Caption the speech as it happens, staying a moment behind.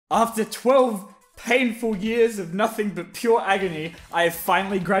After 12 painful years of nothing but pure agony, I have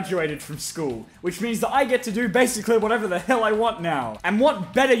finally graduated from school, which means that I get to do basically whatever the hell I want now. And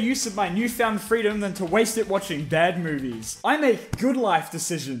what better use of my newfound freedom than to waste it watching bad movies? I make good life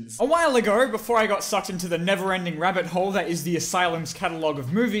decisions. A while ago, before I got sucked into the never-ending rabbit hole that is the Asylum's catalogue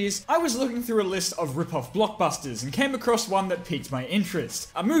of movies, I was looking through a list of rip-off blockbusters and came across one that piqued my interest.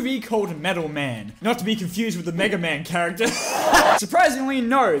 A movie called Megaman. Not to be confused with the Megaman character. Surprisingly,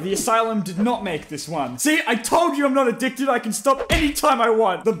 no, the Asylum did not make this one. See, I told you I'm not addicted, I can stop anytime I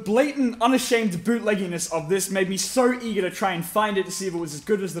want. The blatant, unashamed bootlegginess of this made me so eager to try and find it to see if it was as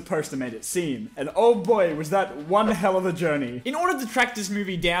good as the poster made it seem. And oh boy, was that one hell of a journey. In order to track this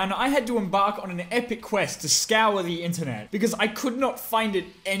movie down, I had to embark on an epic quest to scour the internet, because I could not find it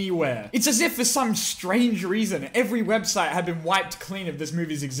anywhere. It's as if for some strange reason, every website had been wiped clean of this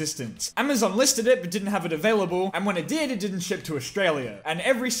movie's existence. Amazon listed it, but didn't have it available, and when it did, it didn't ship to Australia. And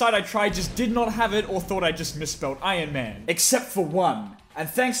every site I tried just did not have it or thought I just misspelled Iron Man. Except for one. And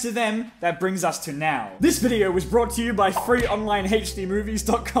thanks to them, that brings us to now. This video was brought to you by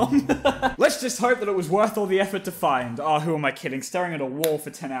freeonlinehdmovies.com. Let's just hope that it was worth all the effort to find. Oh, who am I kidding? Staring at a wall for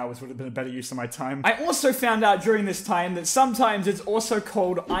 10 hours would have been a better use of my time. I also found out during this time that sometimes it's also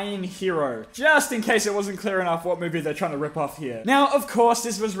called Iron Hero. Just in case it wasn't clear enough what movie they're trying to rip off here. Now, of course,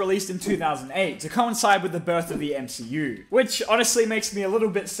 this was released in 2008 to coincide with the birth of the MCU. Which honestly makes me a little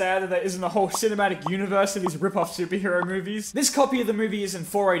bit sad that there isn't a whole cinematic universe of these rip-off superhero movies. This copy of the movie is in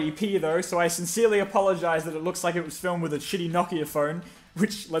 480p though, so I sincerely apologize that it looks like it was filmed with a shitty Nokia phone,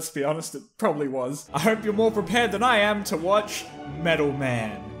 which, let's be honest, it probably was. I hope you're more prepared than I am to watch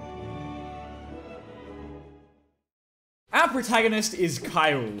Megaman. Our protagonist is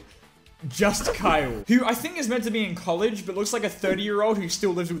Kyle. Just Kyle, who I think is meant to be in college, but looks like a 30-year-old who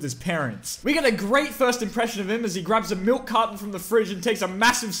still lives with his parents. We get a great first impression of him as he grabs a milk carton from the fridge and takes a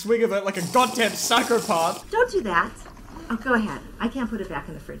massive swig of it like a goddamn psychopath. Don't do that. Oh, go ahead. I can't put it back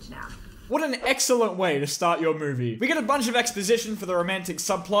in the fridge now. What an excellent way to start your movie. We get a bunch of exposition for the romantic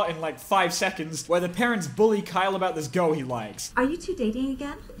subplot in like 5 seconds, where the parents bully Kyle about this girl he likes. Are you two dating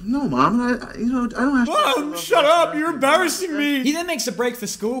again? No, Mom, I don't have to... Mom, shut up! You're embarrassing me! He then makes a break for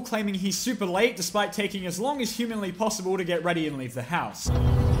school, claiming he's super late, despite taking as long as humanly possible to get ready and leave the house.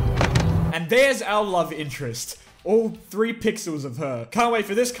 And there's our love interest. All 3 pixels of her. Can't wait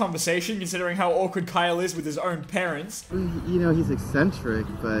for this conversation, considering how awkward Kyle is with his own parents. You know, he's eccentric,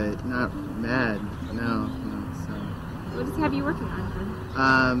 but not mad. No, so... What does he have you working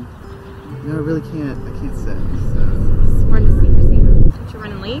on? No, I really can't. I can't say, so... Sworn to secrecy, huh? Aren't you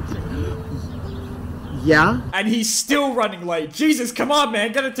running late? Yeah? And he's still running late. Jesus, come on,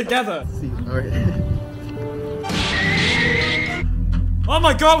 man, get it together. See, alright. Oh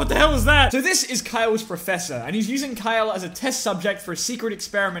my god, what the hell is that? So this is Kyle's professor, and he's using Kyle as a test subject for a secret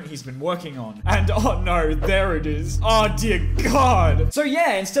experiment he's been working on. And oh no, there it is. Oh dear god. So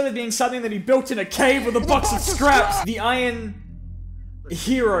yeah, instead of being something that he built in a cave with a box of scraps, the Iron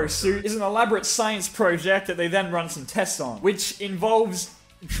Hero suit is an elaborate science project that they then run some tests on, which involves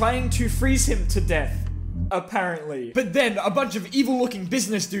trying to freeze him to death. Apparently. But then, a bunch of evil-looking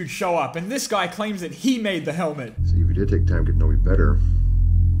business dudes show up, and this guy claims that he made the helmet. See, if you did take time to get to know me better,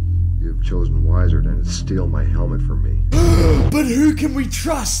 you've chosen wiser than to steal my helmet from me. But who can we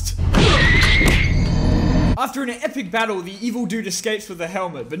trust? After an epic battle, the evil dude escapes with the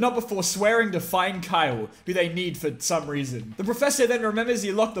helmet, but not before swearing to find Kyle, who they need for some reason. The professor then remembers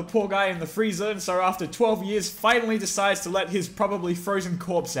he locked the poor guy in the freezer, and so after 12 years, finally decides to let his probably frozen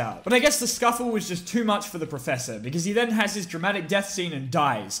corpse out. But I guess the scuffle was just too much for the professor, because he then has his dramatic death scene and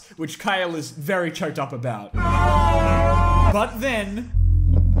dies, which Kyle is very choked up about. But then...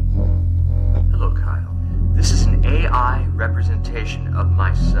 Hello, Kyle. This is an AI representation of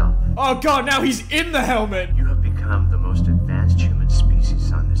myself. Oh god, now he's in the helmet! You have become the most advanced human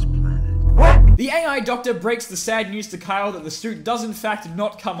species on this planet. What? The AI doctor breaks the sad news to Kyle that the suit does in fact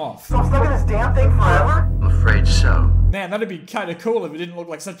not come off. So I'm stuck in this damn thing forever? I'm afraid so. Man, that'd be kinda cool if it didn't look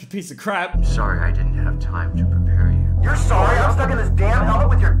like such a piece of crap. I'm sorry I didn't have time to prepare you. You're sorry? I'm stuck in this damn helmet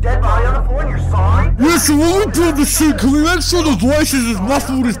with your dead body on the floor and you're sorry? Yes, so when we build the suit, can we make sure the voice is as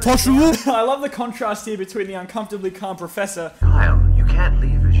muffled as possible? I love the contrast here between the uncomfortably calm professor, Kyle, you can't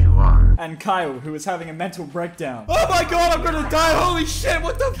leave as you are, and Kyle, who is having a mental breakdown. Oh my god, I'm gonna die! Holy shit,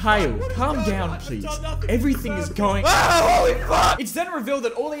 what the— Kyle, calm down, please. Everything is going— Ah, holy fuck! It's then revealed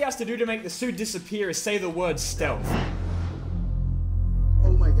that all he has to do to make the suit disappear is say the word stealth.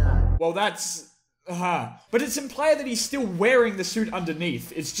 Oh my god. Well, that's... But it's implied that he's still wearing the suit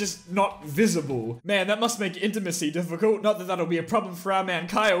underneath. It's just not visible. Man, that must make intimacy difficult. Not that that'll be a problem for our man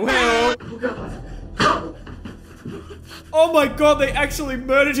Kyle. Oh god. Oh my god, they actually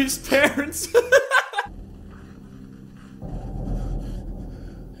murdered his parents.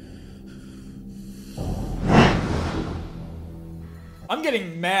 I'm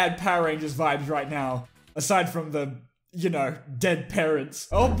getting mad Power Rangers vibes right now. Aside from the, you know, dead parents.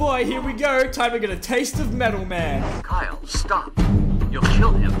 Oh boy, here we go. Time to get a taste of Metal Man. Kyle, stop. You'll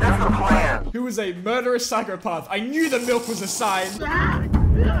kill him. That's the plan. Who was a murderous psychopath. I knew the milk was a sign.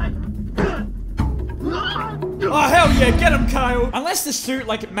 Oh hell yeah, get him, Kyle! Unless the suit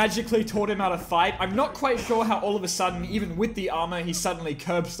like magically taught him how to fight, I'm not quite sure how all of a sudden, even with the armor, he's suddenly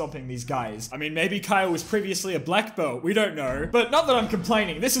curb stomping these guys. I mean, maybe Kyle was previously a black belt, we don't know. But not that I'm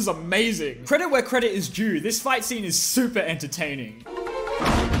complaining, this is amazing. Credit where credit is due, this fight scene is super entertaining.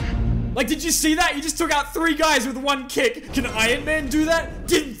 Like, did you see that? He just took out 3 guys with 1 kick. Can Iron Man do that?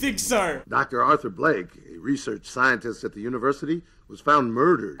 Didn't think so. Dr. Arthur Blake, a research scientist at the university, was found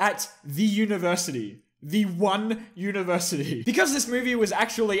murdered. At the university. The one university. Because this movie was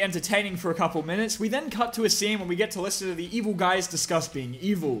actually entertaining for a couple minutes, we then cut to a scene where we get to listen to the evil guys discuss being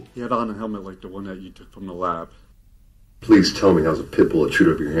evil. He had on a helmet like the one that you took from the lab. Please tell me how's a pit bull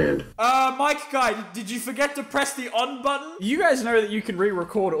shoot up your hand. Mike guy, did you forget to press the on button? You guys know that you can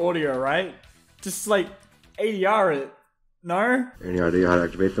re-record audio, right? Just like ADR it. No? Any idea how to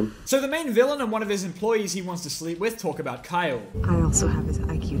activate them? So the main villain and one of his employees he wants to sleep with talk about Kyle. I also have his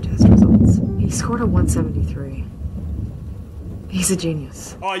IQ test results. He scored a 173. He's a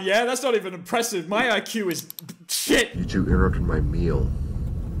genius. Oh yeah? That's not even impressive. My IQ is shit. You two interrupted my meal.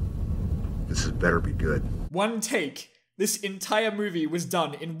 This had better be good. 1 take. This entire movie was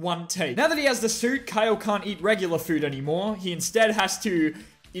done in 1 take. Now that he has the suit, Kyle can't eat regular food anymore. He instead has to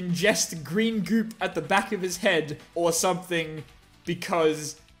ingest green goop at the back of his head or something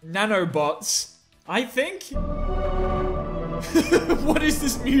because nanobots, I think? What is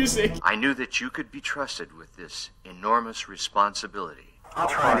this music? I knew that you could be trusted with this enormous responsibility. I'll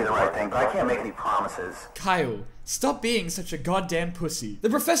try to do the right thing, but I can't make any promises. Kyle, stop being such a goddamn pussy. The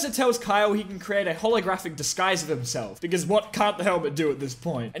professor tells Kyle he can create a holographic disguise of himself, because what can't the helmet do at this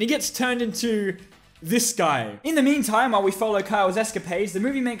point? And he gets turned into this guy. In the meantime, while we follow Kyle's escapades, the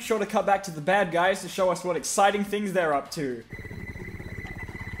movie makes sure to cut back to the bad guys to show us what exciting things they're up to.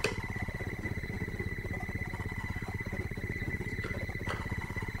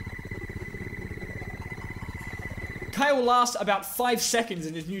 Kyle lasts about 5 seconds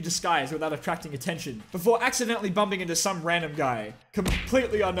in his new disguise without attracting attention, before accidentally bumping into some random guy,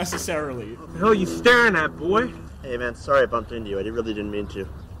 completely unnecessarily. What the hell are you staring at, boy? Hey man, sorry I bumped into you, I really didn't mean to.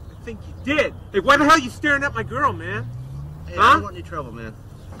 I think you did. Hey, why the hell are you staring at my girl, man? Hey, huh? I don't want any trouble, man.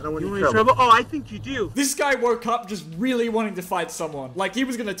 I don't want any trouble. Oh, I think you do. This guy woke up just really wanting to fight someone. Like he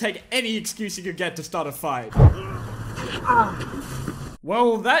was gonna take any excuse he could get to start a fight.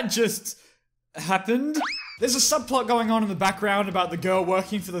 Well, that just happened. There's a subplot going on in the background about the girl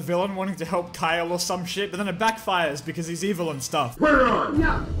working for the villain wanting to help Kyle or some shit, but then it backfires because he's evil and stuff. Put it on!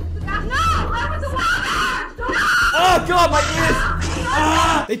 No! I was a woman! Oh god, my ears!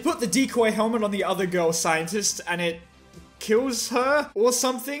 Ah! They put the decoy helmet on the other girl scientist and it kills her or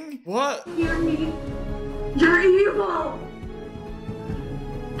something? What? Hear me. You're evil!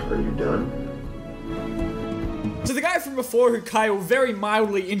 Are you done? So the guy from before who Kyle very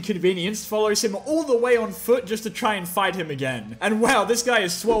mildly inconvenienced follows him all the way on foot just to try and fight him again. And wow, this guy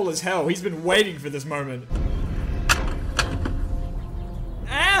is swole as hell. He's been waiting for this moment.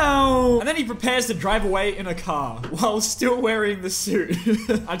 Ow! And then he prepares to drive away in a car while still wearing the suit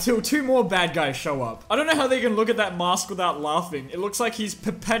until 2 more bad guys show up. I don't know how they can look at that mask without laughing. It looks like he's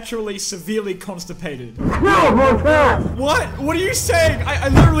perpetually severely constipated. What? What are you saying? I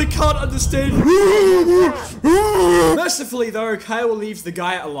literally can't understand. Mercifully though, Kyle leaves the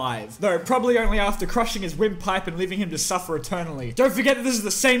guy alive. Though probably only after crushing his windpipe and leaving him to suffer eternally. Don't forget that this is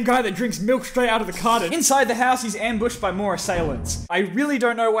the same guy that drinks milk straight out of the carton. Inside the house, he's ambushed by more assailants. I really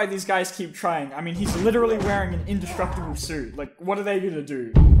don't know why these guys keep trying. I mean, he's literally wearing an indestructible suit. Like, what are they gonna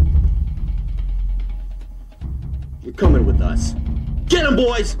do? You're coming with us. Get him,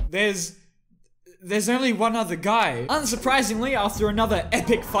 boys! There's only one other guy. Unsurprisingly, after another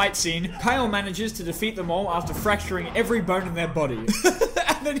epic fight scene, Kyle manages to defeat them all after fracturing every bone in their body.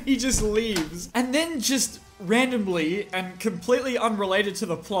 And then he just leaves. And then just randomly, and completely unrelated to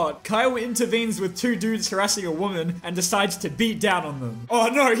the plot, Kyle intervenes with 2 dudes harassing a woman and decides to beat down on them. Oh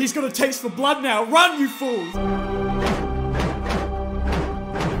no, he's got a taste for blood now. Run, you fools!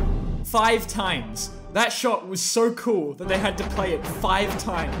 5 times. That shot was so cool that they had to play it 5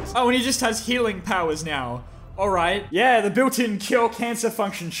 times. Oh, and he just has healing powers now. Alright, yeah, the built-in cure cancer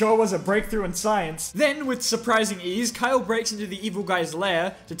function sure was a breakthrough in science. Then, with surprising ease, Kyle breaks into the evil guy's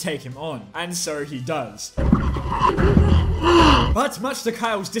lair to take him on. And so he does. But much to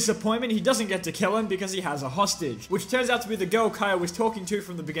Kyle's disappointment, he doesn't get to kill him because he has a hostage, which turns out to be the girl Kyle was talking to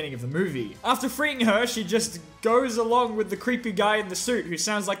from the beginning of the movie. After freeing her, she just goes along with the creepy guy in the suit who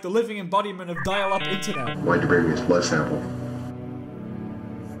sounds like the living embodiment of dial-up internet. Why did you bring me his blood sample?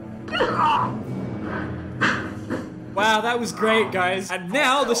 Wow, that was great, guys. And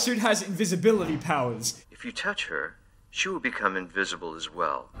now the suit has invisibility powers. If you touch her, she will become invisible as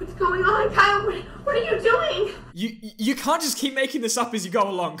well. What's going on, Kyle? What are you doing? You can't just keep making this up as you go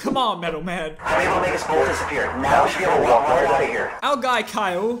along. Come on, Metal Man. I'm able to make his bolt disappear. Now we should be able to walk right out of here. Our guy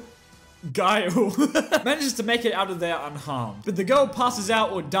Kyle manages to make it out of there unharmed. But the girl passes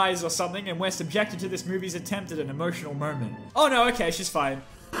out or dies or something, and we're subjected to this movie's attempt at an emotional moment. Oh no, okay, she's fine.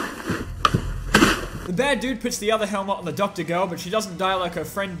 The bad dude puts the other helmet on the doctor girl, but she doesn't die like her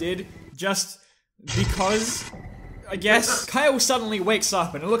friend did, just because, I guess. Kyle suddenly wakes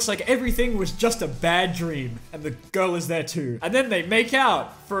up and it looks like everything was just a bad dream, and the girl is there too. And then they make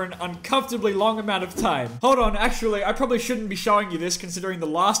out for an uncomfortably long amount of time. Hold on, actually, I probably shouldn't be showing you this considering the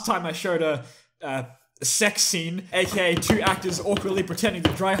last time I showed a sex scene, aka two actors awkwardly pretending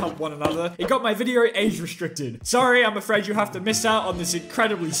to dry hump one another, it got my video age restricted. Sorry, I'm afraid you have to miss out on this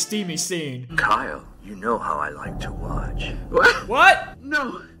incredibly steamy scene. Kyle, you know how I like to watch. What?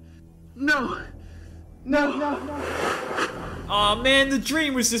 No. Aw man, the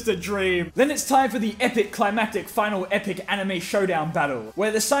dream was just a dream. Then it's time for the epic climactic final epic anime showdown battle,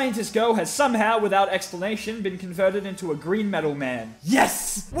 where the scientist girl has somehow, without explanation, been converted into a green metal man.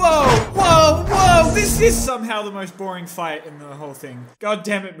 Yes! Whoa! This is somehow the most boring fight in the whole thing. God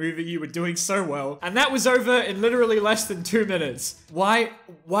damn it, movie, you were doing so well. And that was over in literally less than 2 minutes. Why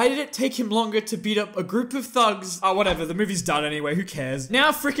did it take him longer to beat up a group of thugs? Oh, whatever, the movie's done anyway, who cares?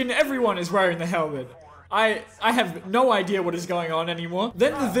 Now frickin' everyone is wearing the helmet. I have no idea what is going on anymore.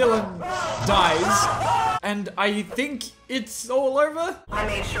 Then the villain dies, and I think it's all over? I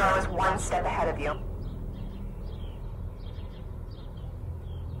made sure I was one step ahead of you.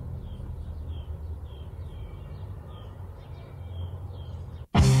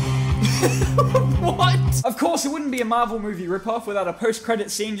 What? Of course, it wouldn't be a Marvel movie ripoff without a post-credit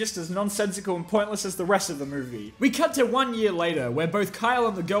scene just as nonsensical and pointless as the rest of the movie. We cut to 1 year later, where both Kyle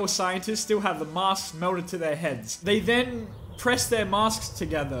and the girl scientist still have the masks melted to their heads. They then press their masks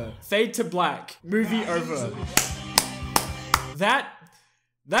together. Fade to black. Movie over. That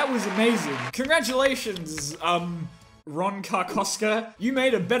was amazing. Congratulations, Ron Karkoska. You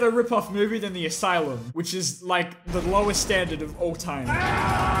made a better ripoff movie than the Asylum, which is like the lowest standard of all time.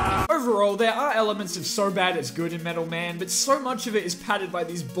 Overall, there are elements of so bad it's good in Metal Man, but so much of it is padded by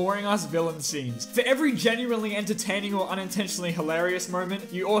these boring-ass villain scenes. For every genuinely entertaining or unintentionally hilarious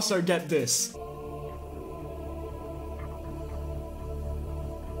moment, you also get this.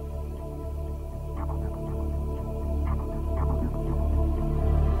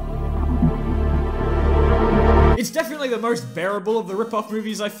 It's definitely the most bearable of the ripoff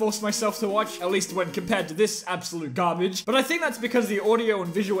movies I forced myself to watch, at least when compared to this absolute garbage. But I think that's because the audio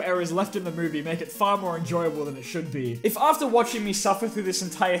and visual errors left in the movie make it far more enjoyable than it should be. If after watching me suffer through this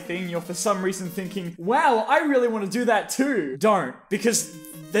entire thing, you're for some reason thinking, wow, I really want to do that too, don't. Because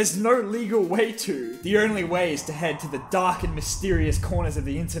there's no legal way to. The only way is to head to the dark and mysterious corners of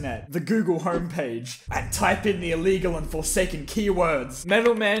the internet, the Google homepage, and type in the illegal and forsaken keywords.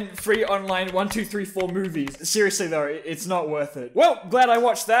 Metal Man Free Online 1, 2, 3, 4 movies. Seriously though, it's not worth it. Well, glad I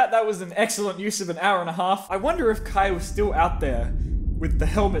watched that. That was an excellent use of an hour and a half. I wonder if Kai was still out there, with the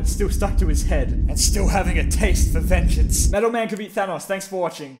helmet still stuck to his head, and still having a taste for vengeance. Metal Man could beat Thanos. Thanks for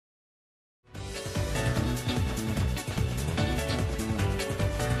watching.